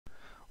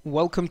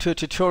Welcome to a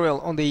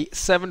tutorial on the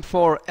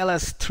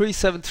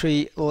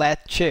 74LS373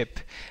 LATCH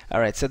chip.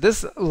 Alright, so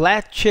this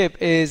LATCH chip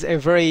is a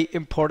very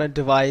important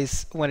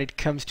device when it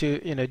comes to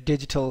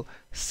digital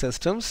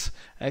systems.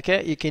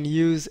 Okay, you can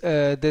use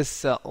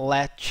this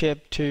LATCH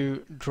chip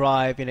to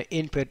drive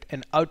input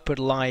and output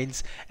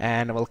lines,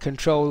 and will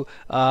control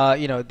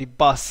the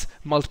bus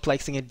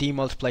multiplexing and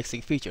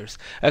demultiplexing features.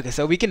 Okay,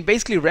 so we can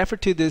basically refer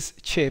to this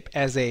chip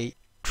as a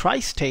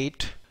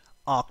tri-state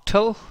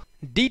octal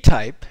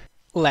D-type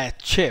LATCH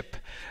chip.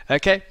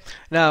 Okay,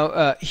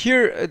 now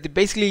here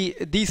basically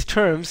these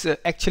terms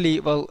actually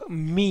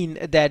mean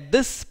that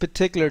this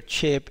particular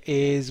chip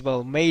is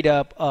made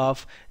up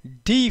of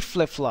D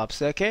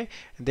flip-flops. Okay,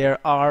 there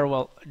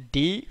are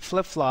D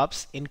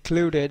flip-flops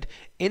included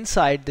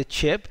inside the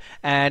chip,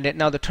 and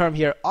now the term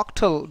here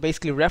octal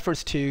basically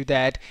refers to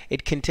that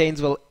it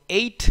contains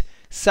 8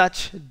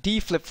 such D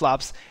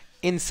flip-flops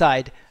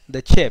inside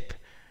the chip.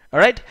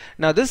 Alright,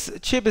 now this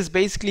chip is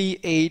basically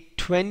a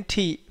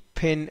 20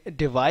 pin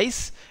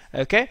device.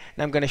 Okay,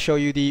 and I'm going to show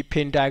you the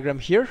pin diagram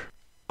here.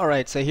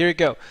 Alright, so here you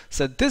go.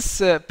 So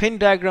this pin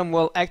diagram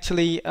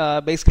actually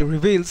basically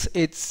reveals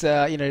its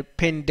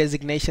pin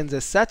designations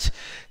as such.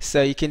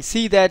 So you can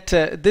see that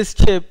this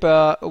chip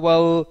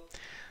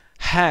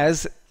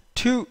has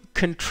two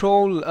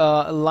control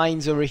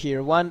lines over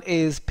here. One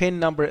is pin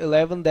number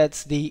 11,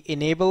 that's the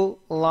enable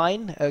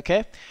line,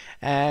 okay,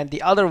 and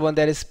the other one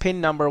that is pin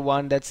number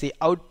 1, that's the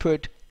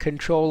output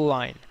control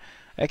line.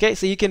 Okay,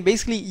 so you can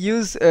basically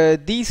use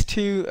these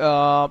two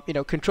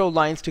control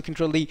lines to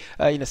control the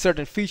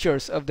certain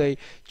features of the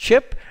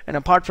chip, and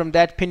apart from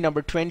that, pin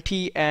number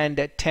 20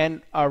 and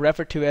 10 are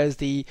referred to as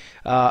the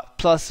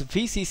plus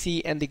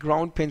VCC and the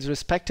ground pins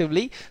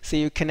respectively. So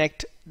you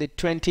connect the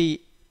 20th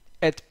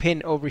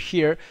pin over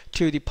here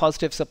to the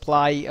positive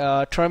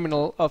supply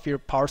terminal of your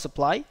power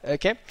supply,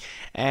 okay,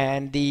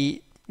 and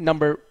the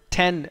number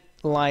 10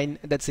 line,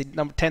 that's the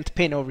number 10th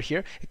pin over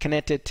here,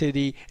 connected to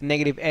the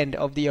negative end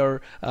of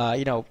your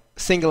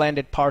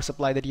single-ended power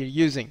supply that you're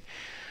using.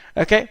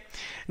 Okay,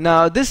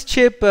 now this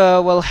chip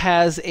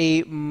has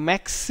a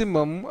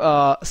maximum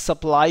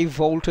supply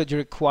voltage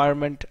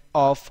requirement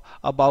of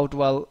about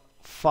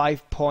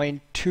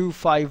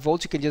 5.25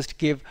 volts. You can just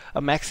give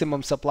a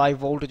maximum supply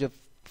voltage of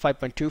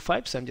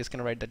 5.25, so I'm just going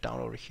to write that down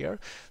over here.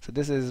 So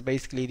this is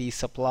basically the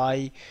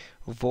supply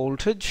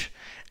voltage,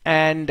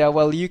 and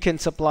you can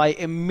supply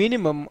a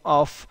minimum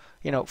of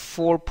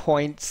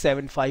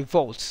 4.75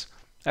 volts.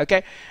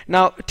 Okay,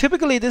 now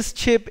typically this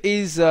chip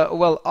is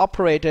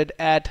operated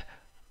at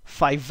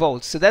 5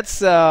 volts, so that's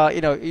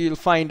you'll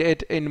find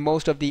it in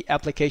most of the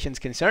applications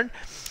concerned.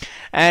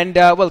 And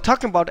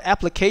talking about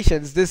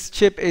applications, this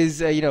chip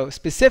is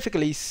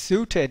specifically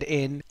suited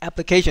in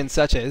applications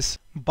such as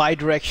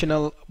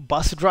bidirectional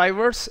bus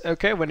drivers,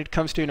 okay, when it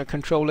comes to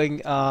controlling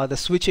the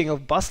switching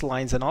of bus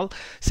lines and all.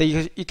 So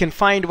you can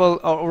find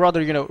or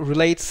rather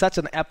relate such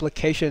an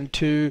application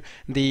to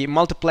the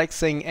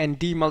multiplexing and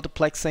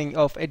demultiplexing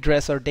of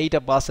address or data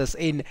buses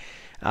in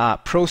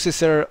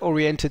processor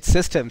oriented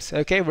systems,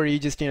 okay, where you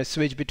just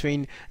switch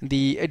between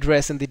the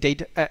address and the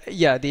data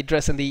the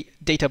address and the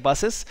data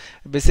buses,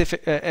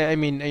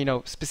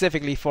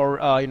 specifically for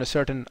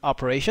certain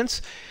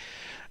operations.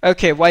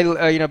 Okay, while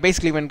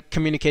basically when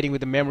communicating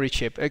with the memory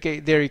chip, okay,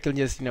 there you can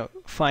just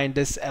find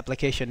this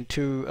application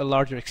to a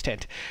larger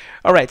extent.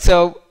 All right,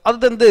 so other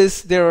than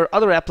this, there are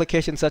other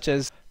applications such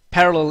as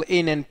parallel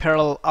in and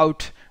parallel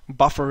out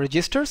buffer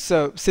registers.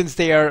 So since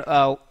they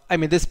are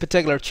this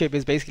particular chip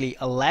is basically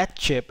a LATCH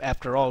chip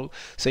after all,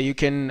 so you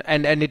can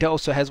and it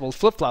also has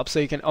flip-flops, so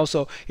you can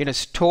also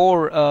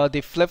store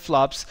the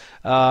flip-flops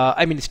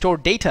store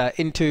data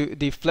into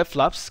the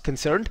flip-flops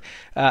concerned,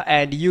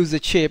 and use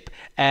the chip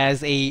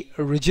as a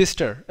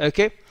register.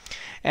 Okay,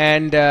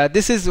 and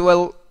this is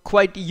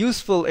quite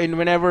useful in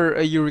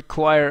whenever you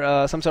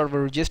require some sort of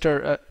a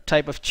register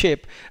type of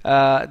chip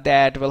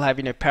that will have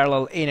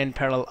parallel in and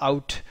parallel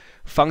out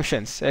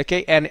functions.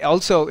 Okay, and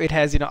also it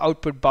has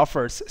output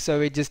buffers,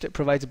 so it just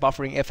provides a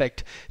buffering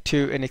effect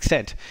to an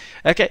extent.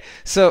 Okay,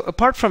 so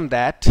apart from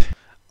that,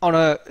 on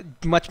a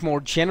much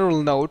more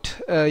general note,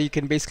 you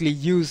can basically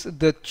use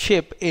the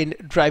chip in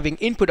driving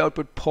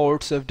input-output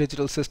ports of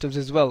digital systems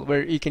as well,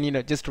 where you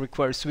can just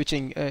require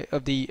switching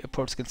of the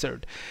ports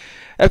concerned.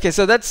 Okay,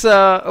 so that's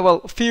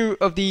a few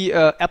of the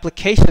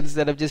applications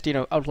that I've just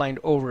outlined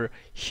over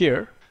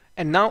here,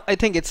 and now I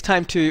think it's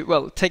time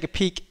to take a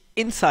peek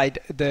inside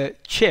the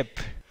chip.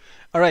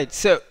 Alright,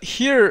 so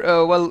here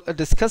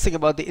discussing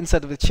about the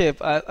inside of the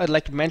chip, I'd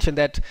like to mention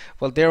that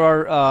there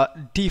are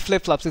D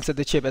flip-flops inside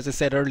the chip, as I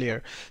said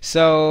earlier.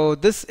 So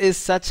this is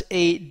such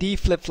a D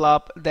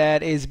flip-flop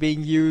that is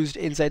being used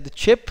inside the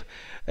chip.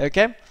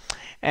 Okay,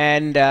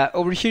 and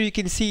over here you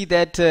can see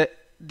that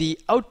the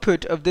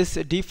output of this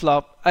D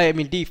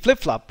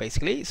flip-flop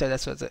basically, so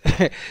that's what's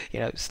a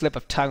slip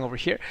of tongue over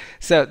here.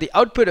 So the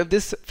output of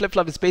this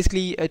flip-flop is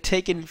basically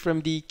taken from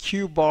the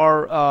Q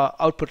bar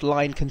output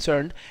line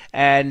concerned,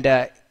 and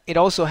it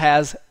also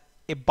has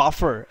a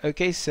buffer.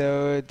 Okay,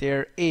 so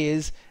there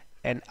is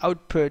an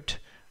output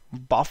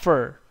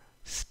buffer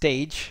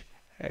stage.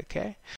 Okay,